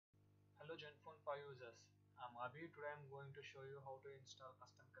Zenfone 5 users, I'm Abhi. Today I'm going to show you how to install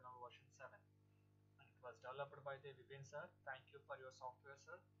Custom Kernel version 7. And it was developed by the Vipin sir. Thank you for your software,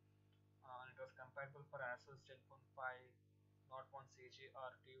 sir. And it was compatible for Asus Zenfone 5 Not 1 CG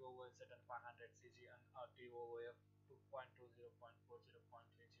or TOOS and 500 CG and TOOF 2.20.40.30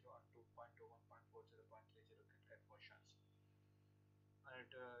 and 2.21.40.30 KitKat versions. And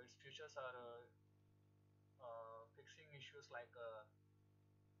its features are fixing issues like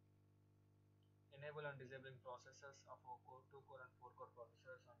enable and disabling processors of 2-core and 4-core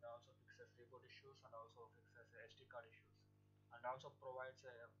processors, and also fixes reboot issues and also fixes SD card issues, and also provides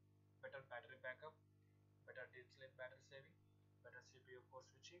a better battery backup, better deep sleep battery saving, better CPU core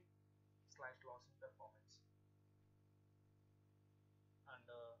switching, slight loss in performance. And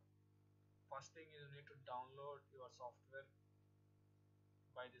first thing you need to download your software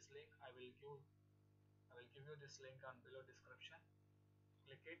by this link. I will give you this link on below description.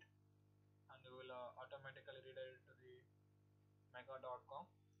 Click it and you will automatically redirect to the mega.com,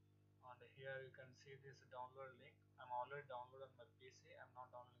 and here you can see this download link. I'm already downloaded on my PC. I'm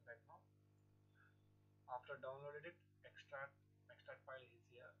not downloading right now. After downloaded it, extract file is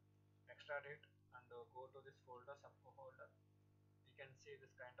here. Extract it and go to this folder, subfolder. You can see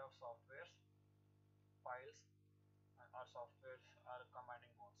this kind of softwares, files, or softwares are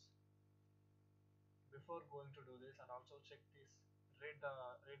combining modes. Before going to do this, and also check this, read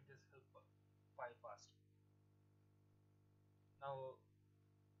this help file first. Now,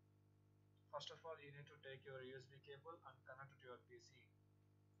 first of all, you need to take your USB cable and connect it to your PC.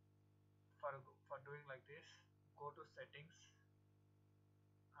 For doing like this, go to settings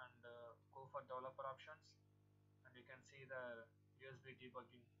and go for developer options, and you can see the USB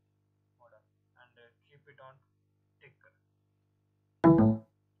debugging model, and keep it on tick,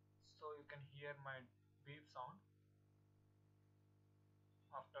 so you can hear my beep sound.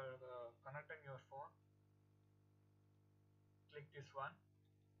 After connecting your phone, click this one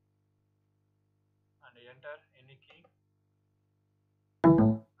and enter any key.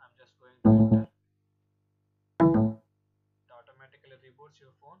 I'm just going to enter. It automatically reboots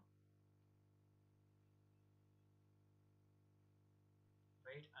your phone.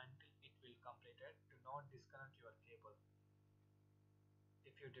 Wait until it will complete it. Do not disconnect your cable.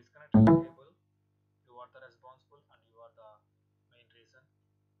 If you disconnect your cable, you are the responsible and you are the main reason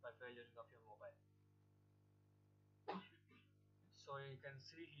by failure of your mobile. So you can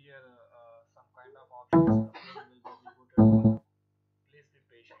see here some kind of options. The phone will be rebooted. Please be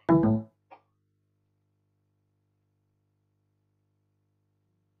patient.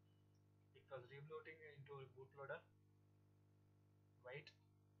 It was rebooting into a bootloader. Wait.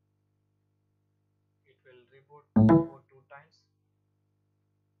 It will reboot for 2 times.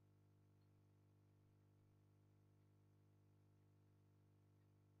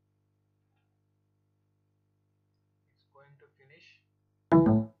 It's going to finish.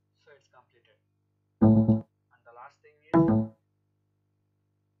 So it's completed. And the last thing is,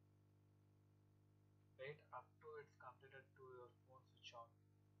 wait up to it's completed to your phone switch on.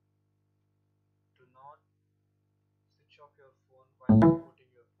 Do not switch off your phone while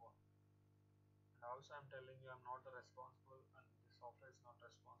rebooting your phone. And also I'm telling you, I'm not the responsible, and the software is not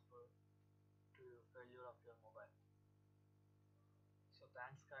responsible to failure of your mobile. So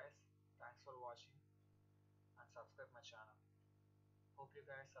thanks guys, thanks for watching and subscribe my channel. Hope you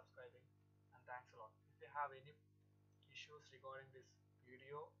guys subscribing, and thanks a lot. If you have any issues regarding this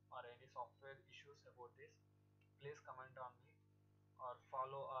video or any software issues about this, please comment on me or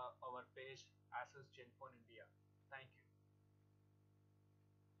follow our page Asus Zenfone India. Thank you.